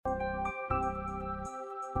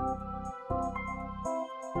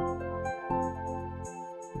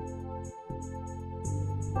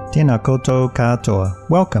Tēnā koutou katoa.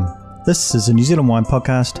 Welcome. This is a New Zealand Wine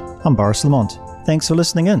Podcast. I'm Boris Lamont. Thanks for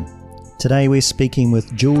listening in. Today we're speaking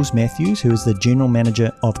with Jules Matthews, who is the General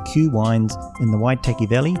Manager of Q Wines in the Waitaki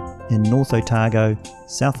Valley in North Otago,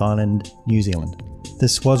 South Island, New Zealand.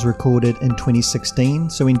 This was recorded in 2016,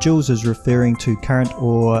 so when Jules is referring to current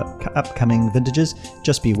or upcoming vintages,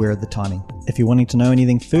 just be aware of the timing. If you're wanting to know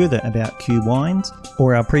anything further about Q Wines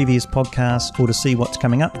or our previous podcasts or to see what's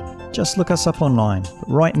coming up, just look us up online. But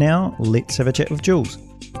right now, let's have a chat with Jules.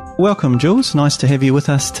 Welcome, Jules. Nice to have you with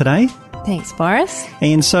us today. Thanks, Boris.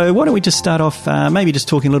 And so why don't we just start off maybe just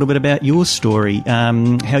talking a little bit about your story,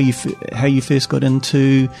 how you first got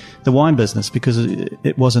into the wine business, because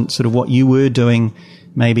it wasn't sort of what you were doing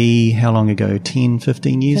maybe how long ago, 10,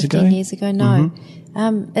 15 years ago? 15 years ago, no.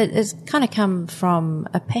 Mm-hmm. It's kind of come from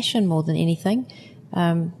a passion more than anything.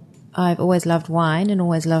 I've always loved wine and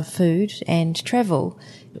always loved food and travel.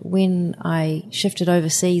 When I shifted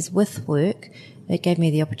overseas with work, it gave me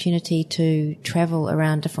the opportunity to travel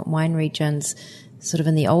around different wine regions, sort of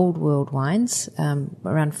in the old world wines,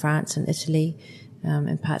 around France and Italy,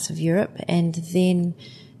 and parts of Europe. And then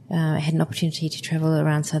I had an opportunity to travel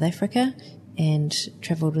around South Africa and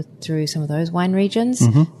travelled through some of those wine regions,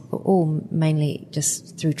 all mainly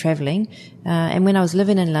just through travelling. And when I was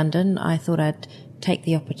living in London, I thought I'd take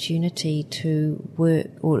the opportunity to work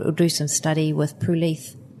or do some study with Prue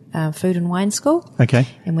Food and Wine School. Okay.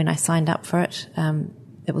 And when I signed up for it,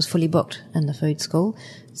 it was fully booked in the food school.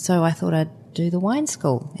 So I thought I'd do the wine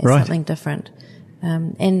school as something different.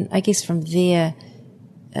 And I guess from there,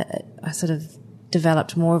 I sort of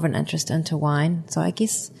developed more of an interest into wine. So I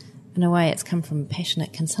guess in a way it's come from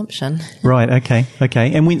passionate consumption. Right. Okay.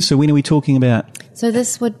 And when are we talking about? So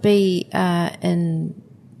this would be in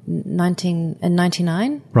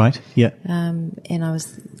 99. Right. Yeah. And I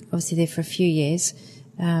was obviously there for a few years.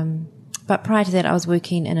 But prior to that, I was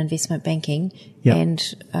working in investment banking and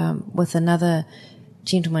with another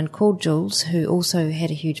gentleman called Jules, who also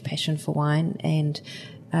had a huge passion for wine and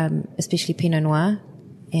especially Pinot Noir.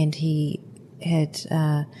 And he had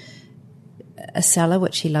a cellar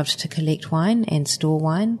which he loved to collect wine and store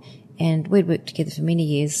wine. And we'd worked together for many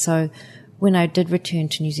years. So when I did return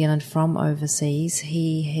to New Zealand from overseas,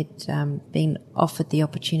 he had been offered the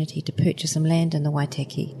opportunity to purchase some land in the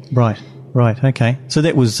Waitaki. Right. Okay. So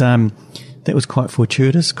that was quite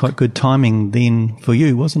fortuitous, quite good timing then for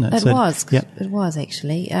you, wasn't it? It was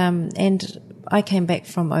actually. And I came back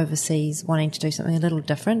from overseas wanting to do something a little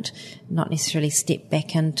different, not necessarily step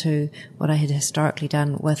back into what I had historically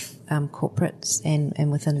done with corporates and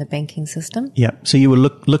within the banking system. Yeah. So you were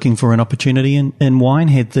looking for an opportunity in wine?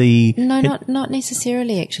 Not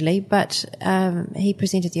necessarily actually, but he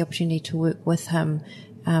presented the opportunity to work with him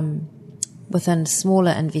within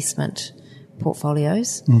smaller investment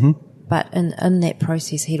portfolios. Mm-hmm. But in that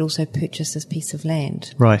process, he'd also purchased this piece of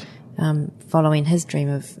land. Right. Following his dream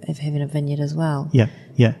of having a vineyard as well. Yeah.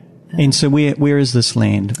 And so where is this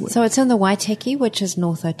land? So it's in the Waitaki, which is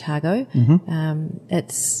North Otago. Mm-hmm.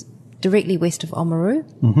 It's directly west of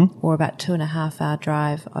Oamaru, or about 2.5 hour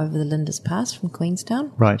drive over the Linda's Pass from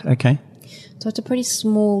Queenstown. Right, okay. So it's a pretty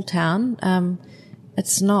small town.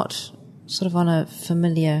 It's not sort of on a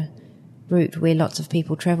familiar route where lots of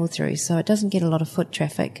people travel through, so it doesn't get a lot of foot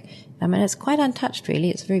traffic. And it's quite untouched, really.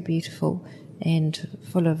 It's very beautiful and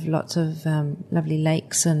full of lots of lovely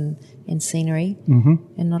lakes and scenery,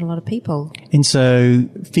 and not a lot of people. And so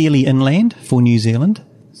fairly inland for New Zealand?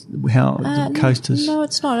 How the coast is? No,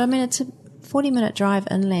 it's not. It's a 40-minute drive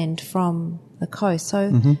inland from the coast,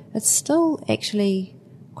 so it's still actually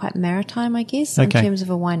quite maritime, I guess, in terms of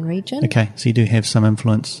a wine region. Okay, so you do have some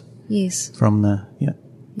influence. Yes. From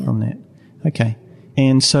from that. Okay.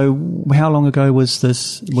 And so how long ago was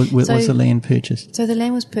this, was the land purchased? So the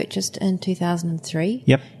land was purchased in 2003.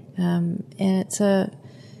 Yep. And it's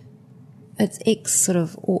ex sort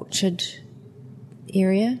of orchard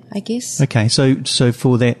area, I guess. Okay. So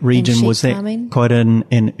for that region, was that farming. Quite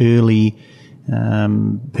an early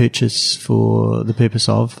purchase for the purpose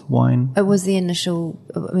of wine? It was the initial,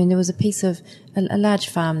 there was a piece of a large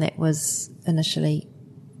farm that was initially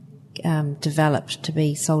developed to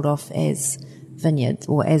be sold off as vineyards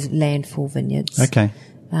or as land for vineyards. Okay.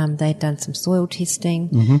 They'd done some soil testing.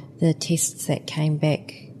 The tests that came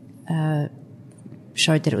back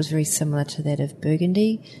showed that it was very similar to that of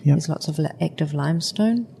Burgundy. Yep. There's lots of active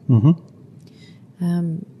limestone.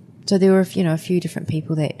 So there were a few different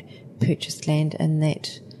people that purchased land in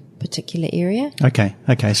that particular area. Okay.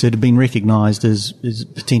 So it had been recognised as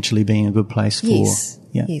potentially being a good place for... Yes.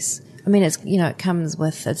 It's, it comes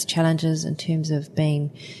with its challenges in terms of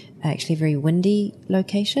being actually a very windy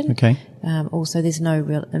location. Okay. Also, there's no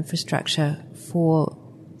real infrastructure for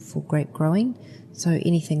for grape growing. So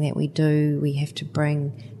anything that we do, we have to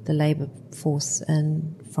bring the labour force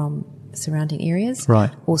in from surrounding areas,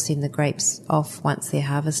 Right. or send the grapes off once they're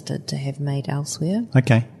harvested to have made elsewhere.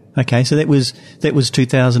 Okay. So that was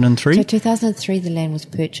 2003. So 2003, the land was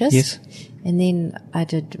purchased. Yes. And then I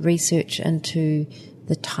did research into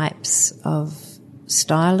the types of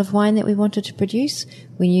style of wine that we wanted to produce.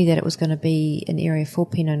 We knew that it was going to be an area for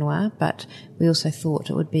Pinot Noir, but we also thought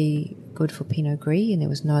it would be good for Pinot Gris, and there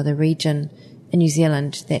was no other region in New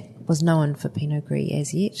Zealand that was known for Pinot Gris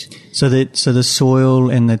as yet. So the soil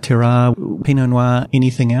and the terroir, Pinot Noir.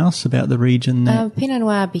 Anything else about the region? Pinot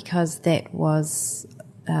Noir, because that was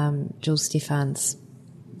Jules Stéphane's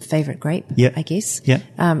favourite grape, Yep. I guess. Yep.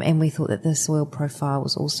 And we thought that the soil profile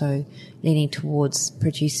was also leaning towards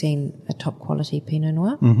producing a top quality Pinot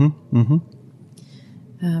Noir.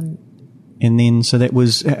 And then, so that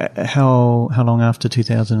was how long after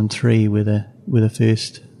 2003 were the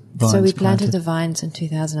first vines So we planted the vines in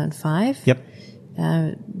 2005. Yep.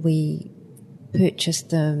 We purchased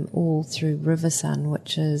them all through Riversun,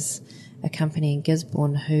 which is a company in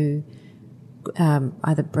Gisborne who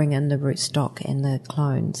either bring in the rootstock and the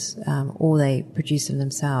clones, or they produce them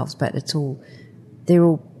themselves. But they're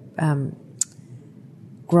all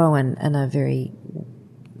grown in a very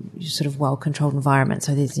sort of well-controlled environment.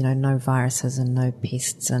 So there's, no viruses and no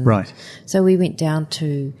pests. And Right. So we went down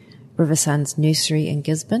to Riversun's nursery in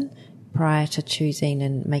Gisborne prior to choosing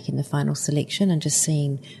and making the final selection, and just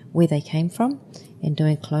seeing where they came from and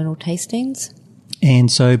doing clonal tastings.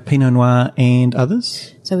 And so Pinot Noir and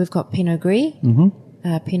others? So we've got Pinot Gris,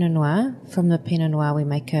 Pinot Noir. From the Pinot Noir, we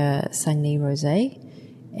make a Saint-Denis Rosé,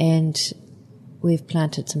 and we've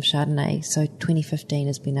planted some Chardonnay. So 2015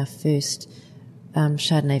 has been our first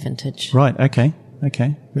Chardonnay vintage. Right, okay.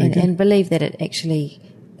 Very good. And believe that it actually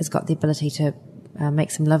has got the ability to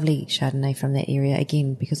make some lovely Chardonnay from that area,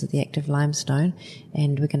 again, because of the active limestone.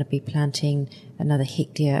 And we're going to be planting another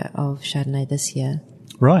hectare of Chardonnay this year.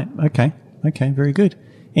 Right, okay, very good.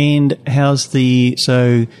 And so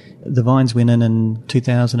the vines went in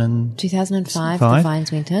 2005, the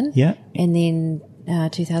vines went in. Yeah. And then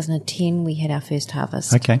 2010, we had our first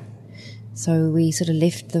harvest. Okay. So we sort of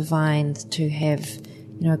left the vines to have,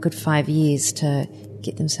 a good 5 years to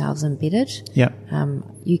get themselves embedded. Yeah.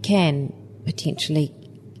 You can potentially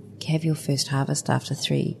have your first harvest after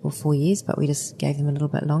 3 or 4 years, but we just gave them a little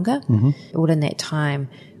bit longer. Mm-hmm. All in that time,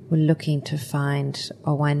 we're looking to find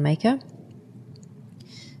a winemaker.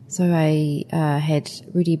 So I had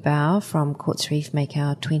Rudy Bauer from Courts Reef make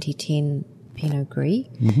our 2010 Pinot Gris.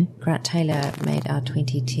 Mm-hmm. Grant Taylor made our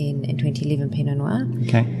 2010 and 2011 Pinot Noir.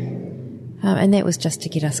 Okay. And that was just to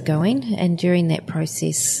get us going. And during that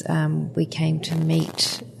process, we came to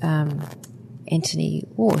meet Anthony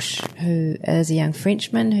Walsh, who is a young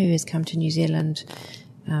Frenchman who has come to New Zealand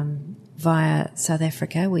via South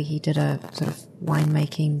Africa, where he did a sort of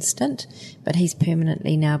winemaking stint. But he's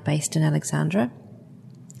permanently now based in Alexandra,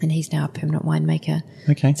 and he's now a permanent winemaker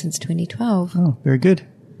since 2012. Oh, very good.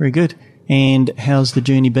 Very good. And how's the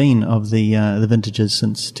journey been of the vintages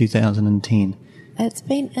since 2010? It's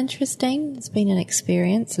been interesting. It's been an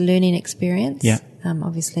experience, a learning experience. Yeah.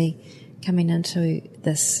 Obviously, coming into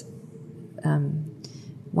this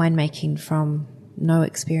winemaking from no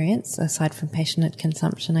experience, aside from passionate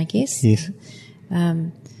consumption, I guess. Yes.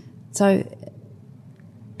 So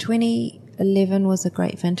 2011 was a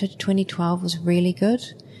great vintage. 2012 was really good.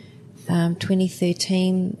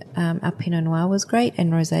 2013, our Pinot Noir was great,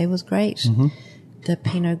 and Rosé was great. Mm-hmm. The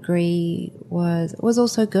Pinot Gris was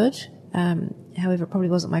also good. However, it probably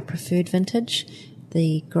wasn't my preferred vintage.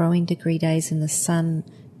 The growing degree days in the sun,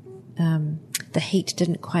 the heat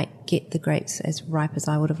didn't quite get the grapes as ripe as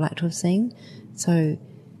I would have liked to have seen. So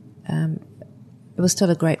it was still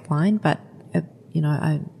a great wine, but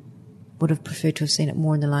I would have preferred to have seen it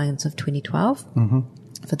more in the lines of 2012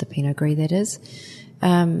 for the Pinot Gris, that is.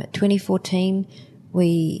 2014,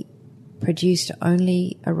 we produced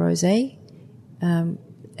only a rosé.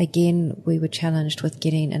 Again, we were challenged with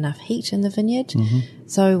getting enough heat in the vineyard. Mm-hmm.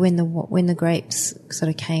 So when the grapes sort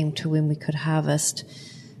of came to when we could harvest,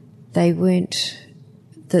 they weren't,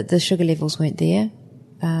 the sugar levels weren't there.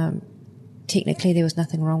 Technically, there was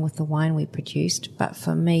nothing wrong with the wine we produced, but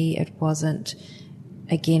for me, it wasn't,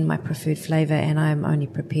 again, my preferred flavour, and I'm only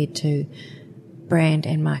prepared to brand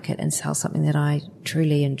and market and sell something that I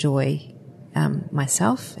truly enjoy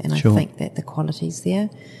myself, and Sure. I think that the quality's there.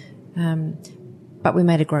 But we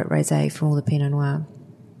made a great rosé from all the Pinot Noir.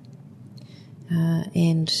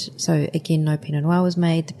 And so, again, no Pinot Noir was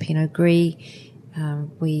made. The Pinot Gris,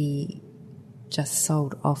 we just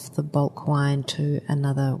sold off the bulk wine to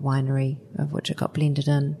another winery, of which it got blended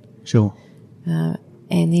in. Sure.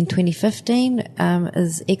 And then 2015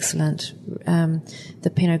 is excellent.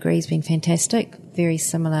 The Pinot Gris been fantastic, very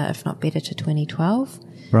similar, if not better, to 2012.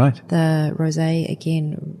 Right. The Rosé,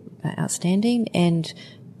 again, outstanding. And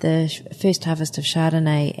the first harvest of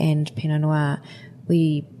Chardonnay and Pinot Noir,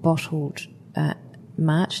 we bottled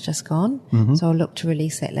March just gone. Mm-hmm. So I'll look to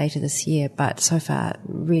release that later this year. But so far,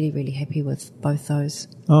 really, really happy with both those.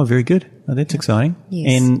 Oh, very good. Oh, that's exciting.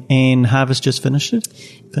 Yes. And harvest just finished?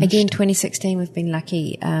 Again, 2016, we've been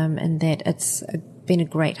lucky in that it's been a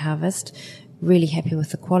great harvest. Really happy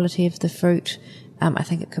with the quality of the fruit. I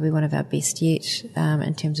think it could be one of our best yet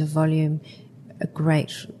in terms of volume,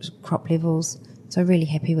 great crop levels. So really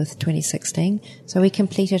happy with 2016. So we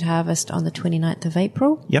completed harvest on the 29th of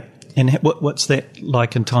April. Yep. And what's that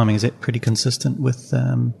like in timing? Is that pretty consistent with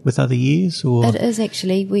other years? Or it is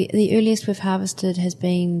actually. The earliest we've harvested has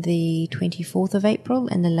been the 24th of April,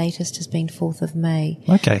 and the latest has been 4th of May.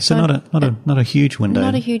 Okay, so not a huge window.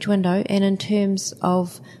 Not a huge window. And in terms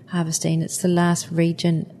of harvesting, it's the last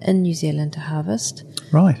region in New Zealand to harvest.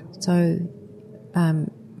 Right. So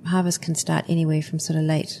harvest can start anywhere from sort of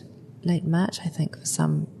late March, I think, for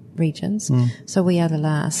some regions. So we are the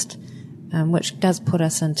last. Which does put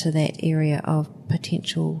us into that area of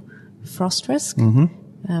potential frost risk.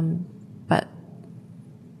 Mm-hmm. But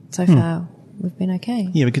so far, we've been okay.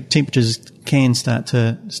 Yeah, because temperatures can start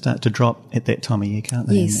to drop at that time of year, can't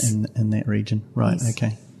they? Yes. In that region, right?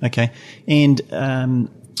 Yes. Okay. And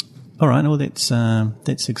all right, well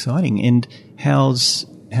that's exciting. And how's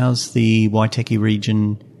the Waitaki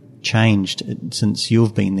region changed since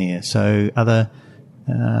you've been there? So other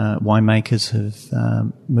winemakers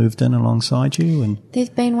have moved in alongside you, and there's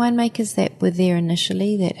been winemakers that were there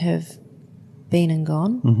initially that have been and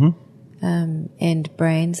gone, and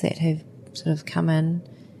brands that have sort of come in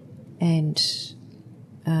and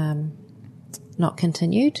not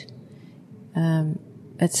continued. I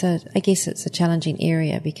guess it's a challenging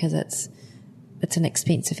area because it's an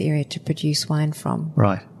expensive area to produce wine from.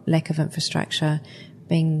 Right. Lack of infrastructure,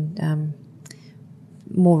 being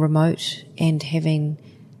more remote, and having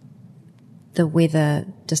the weather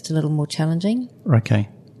just a little more challenging. Okay.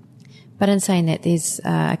 But in saying that, there's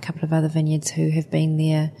a couple of other vineyards who have been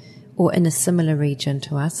there or in a similar region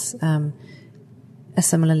to us, a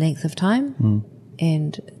similar length of time,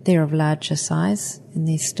 and they're of larger size, and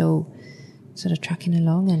they're still sort of trucking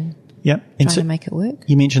along and trying to make it work.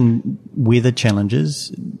 You mentioned weather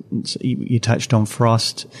challenges. So you touched on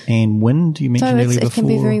frost and wind. You mentioned earlier before. It can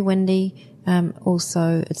be very windy.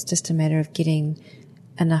 Also, it's just a matter of getting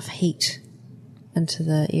enough heat into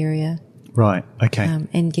the area. Right, okay.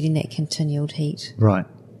 And getting that continued heat. Right,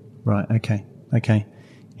 okay.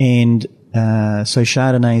 And so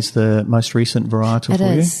Chardonnay's the most recent varietal for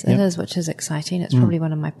you? It is, which is exciting. It's probably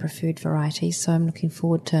one of my preferred varieties, so I'm looking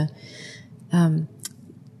forward to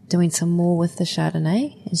doing some more with the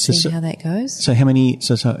Chardonnay and seeing how that goes. So how many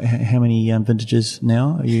vintages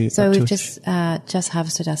now are you? So we've just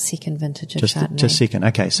harvested our second vintage of Chardonnay. Just second.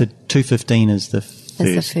 Okay, so 2015 is the first.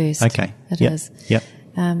 Is the first. Okay, it is. Yep.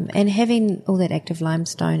 And having all that active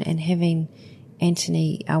limestone, and having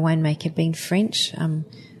Anthony, our winemaker, being French,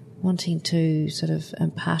 wanting to sort of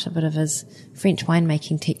impart a bit of his French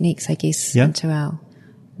winemaking techniques, I guess, into our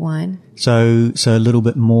wine. So a little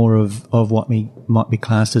bit more of what might be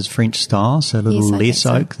classed as French style, so a little less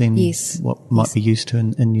oak than what might be used to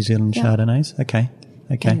in New Zealand Chardonnays. Okay.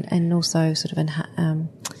 And also sort of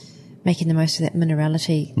making the most of that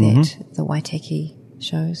minerality that the Waitaki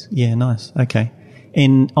shows. Yeah, nice. Okay.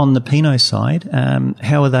 And on the Pinot side,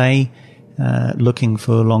 how are they looking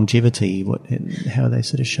for longevity? How are they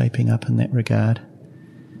sort of shaping up in that regard?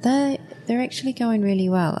 They're actually going really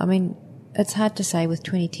well. I mean, it's hard to say with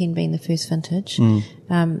 2010 being the first vintage.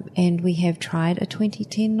 And we have tried a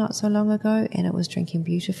 2010 not so long ago, and it was drinking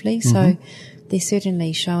beautifully. So they're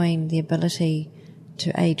certainly showing the ability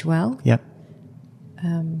to age well. Yep.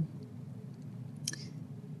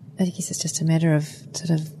 I guess it's just a matter of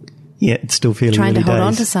sort of it's still fairly trying early to hold days.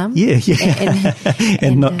 on to some,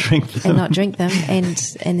 and not drink them,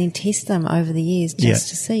 and then test them over the years just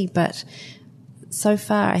to see. But so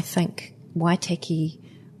far, I think Waitaki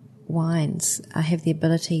wines have the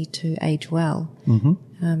ability to age well.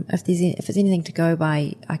 If there's anything to go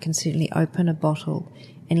by, I can certainly open a bottle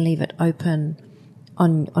and leave it open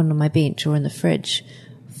on my bench or in the fridge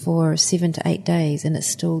for 7 to 8 days, and it's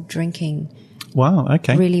still drinking. Wow.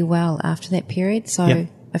 Okay. Really well after that period. So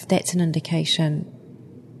if that's an indication,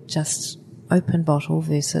 just open bottle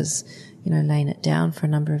versus laying it down for a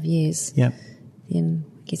number of years. Yep. Then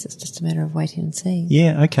I guess it's just a matter of waiting and seeing.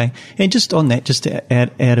 Yeah, okay. And just on that, just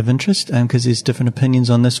out of interest, because there's different opinions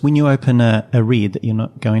on this, when you open a red that you're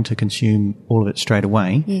not going to consume all of it straight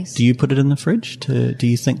away, yes. do you put it in the fridge? Do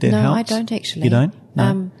you think that helps? No, I don't actually. You don't?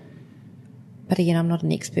 No? But again, I'm not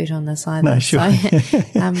an expert on this either. No, sure.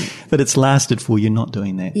 So, but it's lasted for you not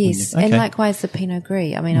doing that. yes, Okay. and likewise the Pinot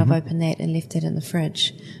Gris. I mean, I've opened that and left it in the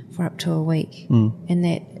fridge for up to a week, and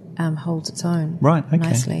that holds its own Right, okay.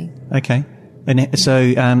 nicely. Okay. And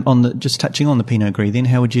so, just touching on the Pinot Gris, then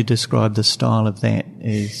how would you describe the style of that?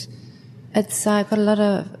 It's got a lot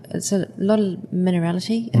of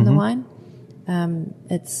minerality in the wine.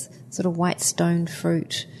 It's sort of white stone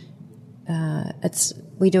fruit.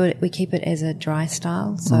 We keep it as a dry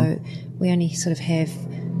style, so we only sort of have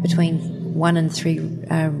between 1 and 3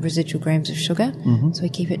 residual grams of sugar. So we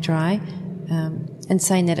keep it dry. And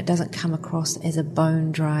saying that, it doesn't come across as a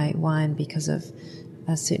bone dry wine because of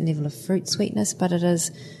a certain level of fruit sweetness, but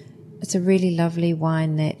it's a really lovely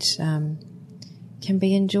wine that can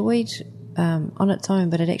be enjoyed on its own,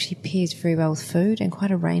 but it actually pairs very well with food and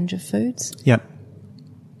quite a range of foods. Yep.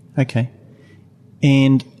 Okay.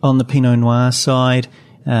 And on the Pinot Noir side,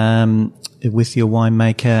 with your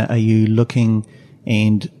winemaker, are you looking,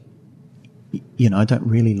 and I don't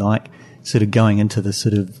really like sort of going into the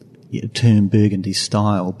sort of term Burgundy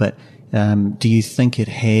style, but do you think it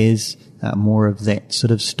has more of that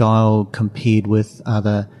sort of style compared with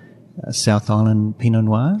other South Island Pinot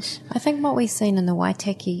Noirs? I think what we've seen in the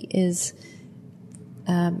Waitaki is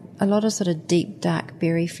a lot of sort of deep, dark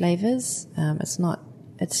berry flavours. It's not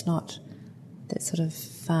that sort of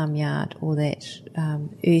farmyard or that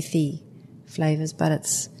earthy flavours, but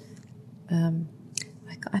it's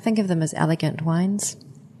I think of them as elegant wines.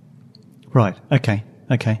 Right. Okay.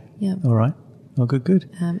 Yeah. All right. Well, good.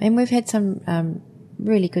 And we've had some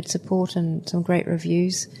really good support and some great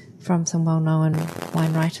reviews from some well-known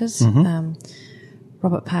wine writers.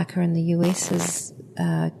 Robert Parker in the US has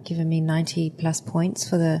given me 90 plus points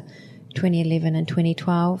for the 2011 and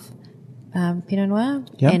 2012 Pinot Noir,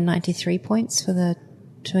 and 93 points for the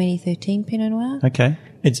 2013 Pinot Noir. Okay.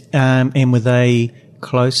 It's and were they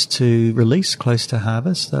close to release, close to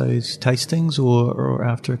harvest, those tastings, or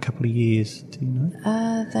after a couple of years? Do you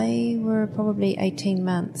know? They were probably 18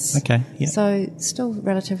 months. Okay. Yeah. So still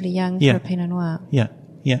relatively young Yeah. for a Pinot Noir. Yeah.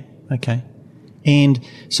 Okay. And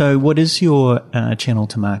so what is your channel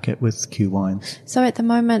to market with Q Wines? So at the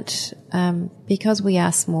moment, because we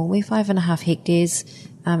are small, we're 5.5 hectares,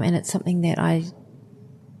 and it's something that I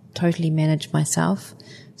totally manage myself.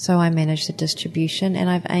 So I manage the distribution, and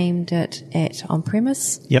I've aimed it at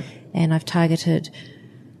on-premise. Yep. And I've targeted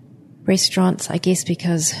restaurants, I guess,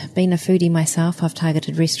 because being a foodie myself, I've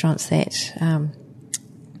targeted restaurants that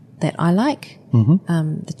I like,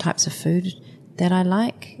 the types of food that I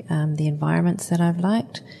like, the environments that I've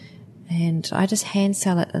liked, and I just hand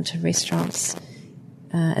sell it into restaurants.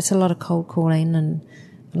 It's a lot of cold calling and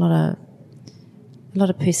a lot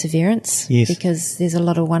of perseverance, yes, because there's a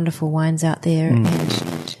lot of wonderful wines out there,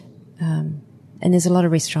 and there's a lot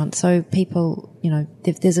of restaurants. So people,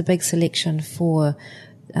 there's a big selection for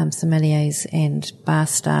sommeliers and bar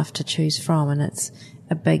staff to choose from, and it's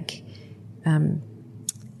a big,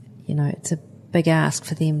 it's a big ask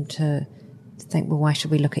for them to think, well, why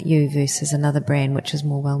should we look at you versus another brand which is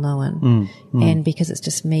more well known? And because it's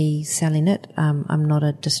just me selling it, I'm not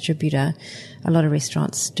a distributor. A lot of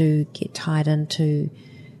restaurants do get tied into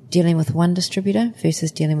dealing with one distributor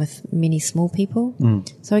versus dealing with many small people.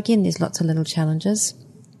 So again, there's lots of little challenges.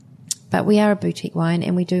 But we are a boutique wine,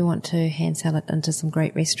 and we do want to hand sell it into some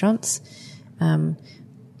great restaurants. So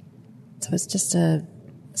it's just a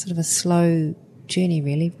sort of a slow journey,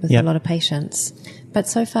 really, with a lot of patience. But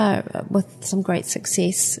so far, with some great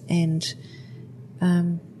success, and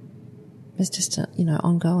it's just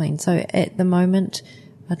ongoing. So at the moment,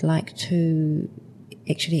 I'd like to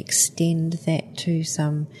actually extend that to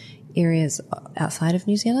some areas outside of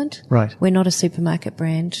New Zealand. Right. We're not a supermarket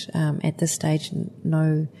brand at this stage.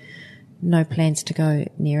 No plans to go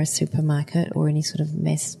near a supermarket or any sort of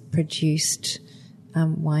mass-produced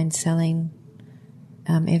wine selling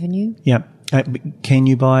avenue. Yeah. Can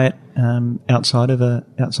you buy it outside of a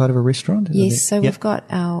restaurant? Yes. So we've got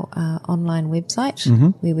our online website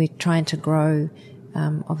where we're trying to grow,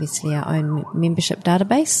 obviously, our own membership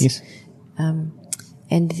database. Yes.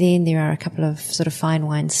 And then there are a couple of sort of fine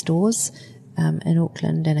wine stores in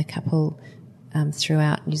Auckland, and a couple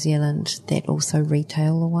throughout New Zealand that also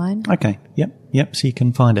retail the wine. Okay. Yep. So you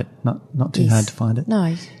can find it. Not too hard to find it.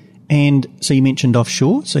 No. And so you mentioned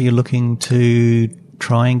offshore. So you're looking to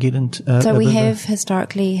try and get into. So we have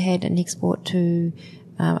historically had an export to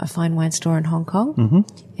a fine wine store in Hong Kong,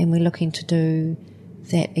 and we're looking to do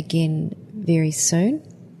that again very soon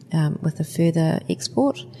with a further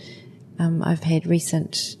export. I've had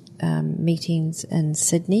recent meetings in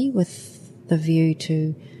Sydney with the view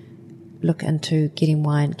to look into getting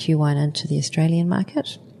Q wine into the Australian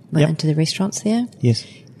market, into the restaurants there. Yes.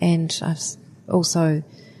 And I've also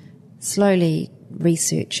slowly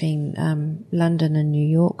researching London and New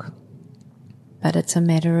York, but it's a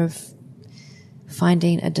matter of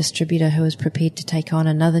finding a distributor who is prepared to take on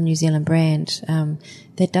another New Zealand brand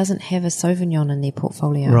that doesn't have a Sauvignon in their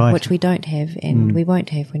portfolio, which we don't have, and we won't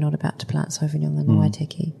have. We're not about to plant Sauvignon in the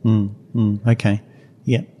Waitaki. Okay.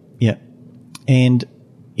 Yeah. And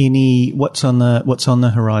what's on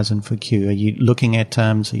the horizon for Q? Are you looking at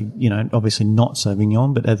obviously not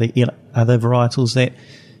Sauvignon, but are there other varietals that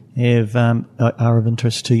have are of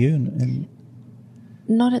interest to you? And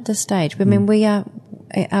not at this stage. I mean,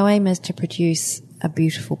 our aim is to produce a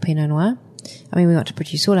beautiful Pinot Noir. I mean, we want to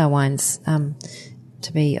produce all our wines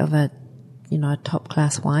to be of a top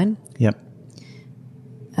class wine. Yep.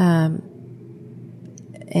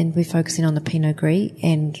 And we're focusing on the Pinot Gris,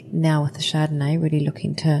 and now with the Chardonnay, really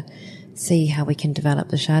looking to see how we can develop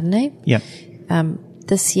the Chardonnay. Yep.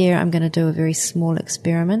 This year, I'm going to do a very small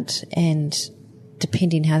experiment, and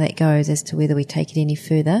depending how that goes as to whether we take it any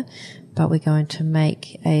further, but we're going to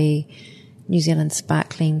make a New Zealand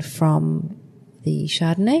sparkling from the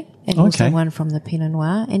Chardonnay and also one from the Pinot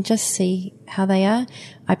Noir, and just see how they are.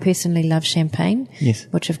 I personally love champagne, yes,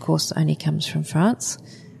 which of course only comes from France.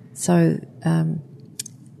 So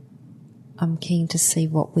I'm keen to see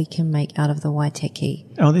what we can make out of the Waitaki.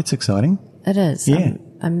 Oh, that's exciting. It is. Yeah.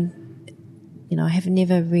 I have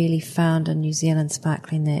never really found a New Zealand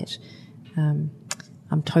sparkling that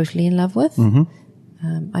I'm totally in love with.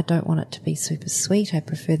 Mm-hmm. I don't want it to be super sweet. I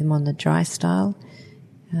prefer them on the dry style.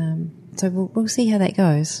 So we'll see how that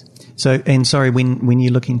goes. So, and sorry, when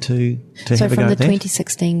you're looking to have a go at that? So from the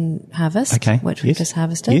 2016 harvest, which we just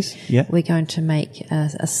harvested, we're going to make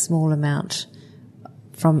a small amount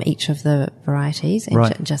from each of the varieties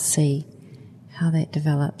and just see how that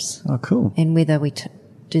develops. Oh, cool. And whether we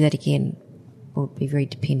do that again will be very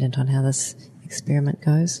dependent on how this experiment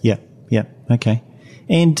goes. Yeah, okay.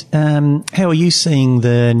 And how are you seeing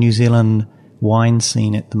the New Zealand wine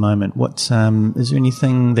scene at the moment? Is there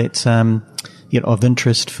anything that's of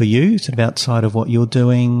interest for you, sort of outside of what you're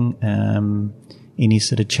doing? Any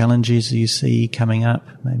sort of challenges you see coming up,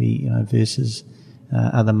 maybe versus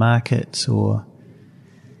other markets, or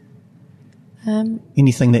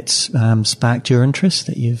anything that's sparked your interest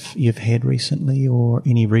that you've had recently, or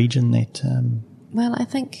any region that? Well, I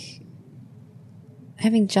think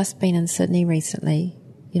having just been in Sydney recently,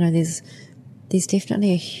 there's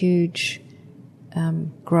definitely a huge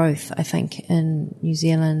growth, I think, in New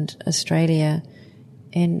Zealand, Australia,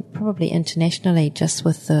 and probably internationally, just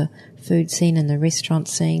with the food scene and the restaurant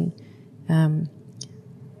scene,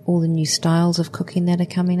 all the new styles of cooking that are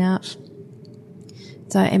coming out.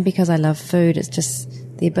 So, and because I love food, it's just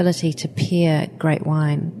the ability to pair great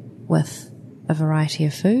wine with a variety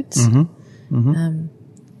of foods. Mm-hmm. Mm-hmm.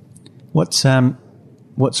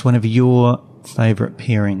 What's one of your favourite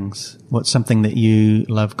pairings? What's something that you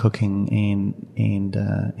love cooking and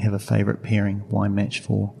have a favourite pairing wine match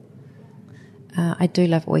for? I do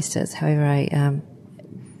love oysters. However, I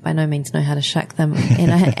by no means know how to shuck them,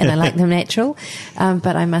 and I like them natural.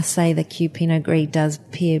 But I must say the Q Pinot Gris does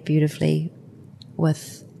pair beautifully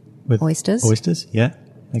with oysters. Oysters, yeah,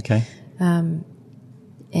 okay. And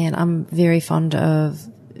I'm very fond of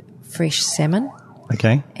fresh salmon.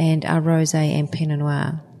 Okay. And our rosé and Pinot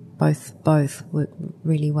Noir both work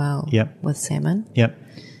really well with salmon. Yep.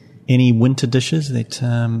 Any winter dishes that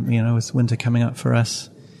with winter coming up for us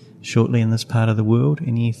shortly in this part of the world,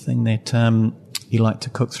 anything that you like to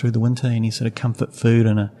cook through the winter? Any sort of comfort food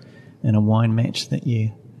in a wine match that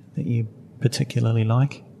you particularly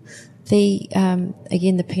like? The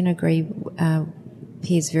Pinot Gris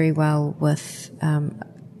pairs very well with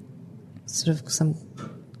sort of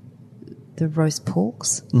the roast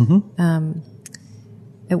porks. Mm-hmm.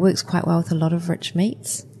 It works quite well with a lot of rich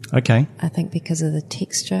meats. Okay. I think because of the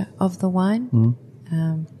texture of the wine.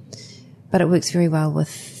 Mm. But it works very well with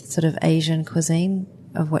sort of Asian cuisine,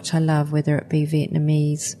 of which I love, whether it be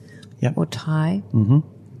Vietnamese or Thai.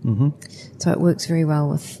 Mm-hmm. Mm-hmm. So it works very well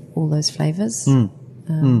with all those flavours.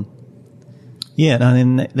 Yeah,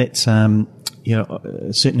 and that's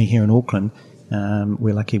certainly here in Auckland,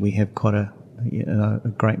 we're lucky we have quite a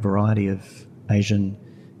great variety of Asian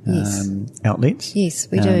outlets. Yes,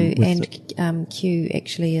 we do, and Q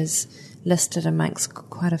actually is listed amongst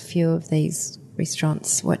quite a few of these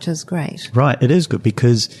restaurants, which is great. Right, it is good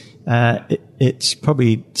because it's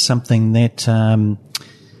probably something that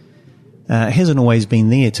hasn't always been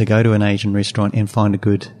there to go to an Asian restaurant and find a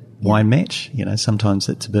good wine match. You know, sometimes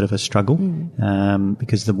it's a bit of a struggle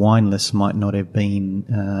because the wine list might not have been,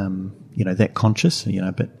 that conscious,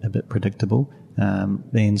 a bit predictable.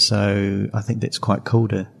 And so I think that's quite cool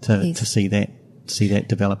to see that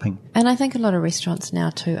developing. And I think a lot of restaurants now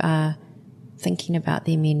too are thinking about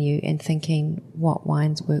their menu and thinking what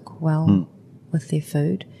wines work well with their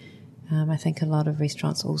food. I think a lot of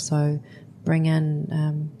restaurants also bring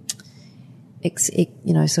in,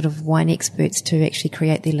 sort of wine experts to actually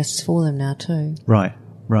create their lists for them now too. Right.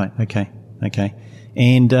 Okay.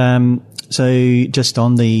 And so just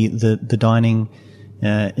on the dining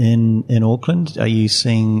in Auckland, are you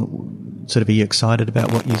excited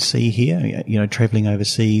about what you see here? Travelling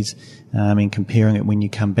overseas and comparing it when you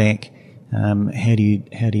come back. How do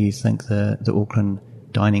you think the Auckland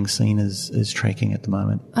dining scene is tracking at the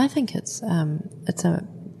moment? I think it's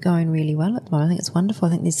going really well at the moment. I think it's wonderful.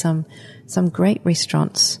 I think there's some great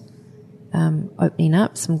restaurants opening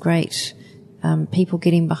up, some great people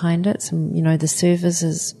getting behind it. The service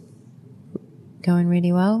is going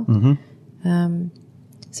really well. Mm-hmm.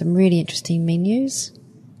 Some really interesting menus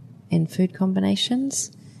and food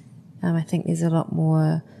combinations. I think there's a lot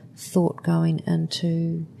more thought going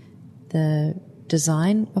into the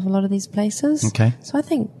design of a lot of these places. Okay. So I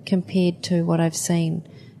think compared to what I've seen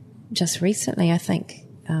just recently, I think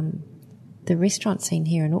the restaurant scene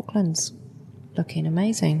here in Auckland's looking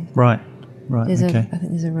amazing. Right. I think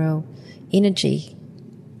there's a real energy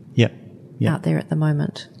out there at the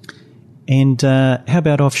moment. And how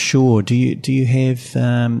about offshore? Do you have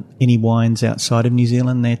any wines outside of New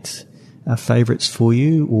Zealand that are favourites for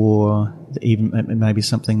you, or even maybe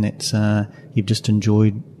something that you've just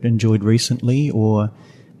enjoyed recently, or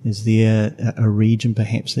is there a region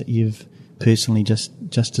perhaps that you've personally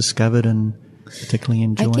just discovered and particularly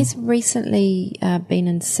enjoying? I guess recently been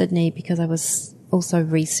in Sydney because I was also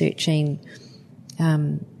researching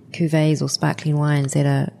cuvées or sparkling wines that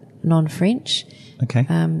are non-French. Okay.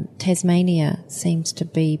 Tasmania seems to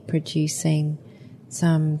be producing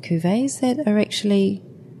some cuvées that are actually,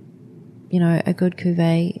 a good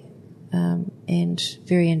cuvée and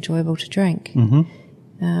very enjoyable to drink.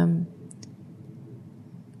 Mm-hmm.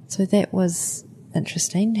 So that was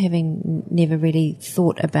interesting, having never really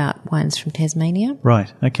thought about wines from Tasmania.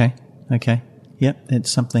 Right. Okay. Yep,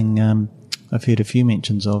 it's something I've heard a few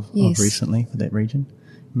mentions of recently for that region.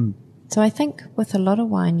 Mm. So I think with a lot of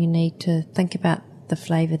wine, you need to think about the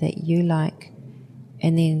flavour that you like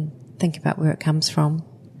and then think about where it comes from.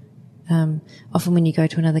 Often when you go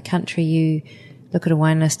to another country, you look at a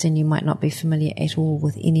wine list and you might not be familiar at all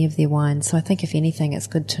with any of their wines. So I think if anything, it's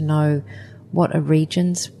good to know what a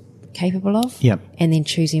region's capable of. Yep. And then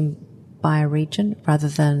choosing by a region rather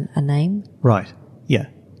than a name. Right. Yeah.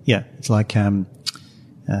 It's like going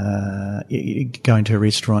to a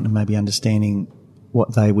restaurant and maybe understanding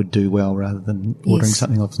what they would do well rather than ordering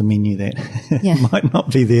something off the menu that might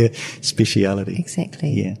not be their speciality.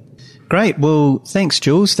 Exactly. Yeah. Great. Well, thanks,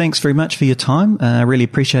 Jules. Thanks very much for your time. I really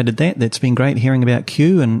appreciated that. That's been great hearing about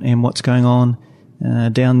Kew and what's going on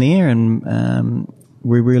down there. And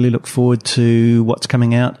we really look forward to what's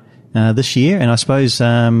coming out this year. And I suppose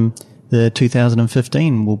the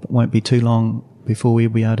 2015 won't be too long before we'll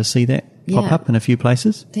be able to see that pop up in a few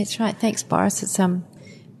places. That's right. Thanks, Boris. It's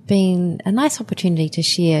been a nice opportunity to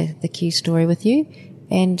share the Kew story with you.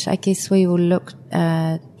 And I guess we will look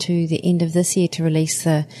to the end of this year to release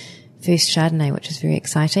the first Chardonnay, which is very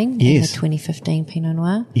exciting. Yes. The 2015 Pinot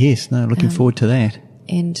Noir. Yes, looking forward to that.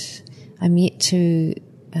 And I'm yet to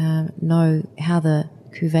know how the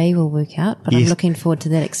cuvée will work out, but I'm looking forward to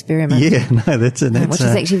that experiment. Yeah, no, that's which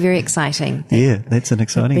is actually very exciting. That's an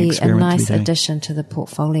exciting experiment. A nice addition to the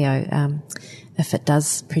portfolio if it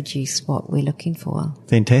does produce what we're looking for.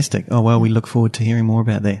 Fantastic. Oh, well, we look forward to hearing more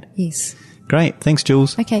about that. Yes. Great. Thanks,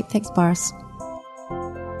 Jules. Okay, thanks, Boris.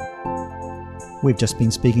 We've just been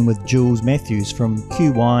speaking with Jules Matthews from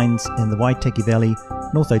Kew Wines in the Waitaki Valley,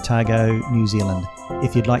 North Otago, New Zealand.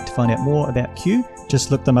 If you'd like to find out more about Kew, just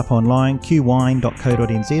look them up online,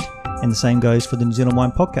 qwine.co.nz, and the same goes for the New Zealand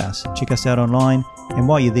Wine Podcast. Check us out online, and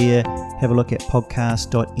while you're there, have a look at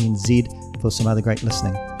podcast.nz for some other great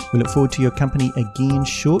listening. We look forward to your company again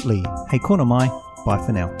shortly. Hey, kono mai. Bye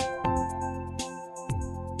for now.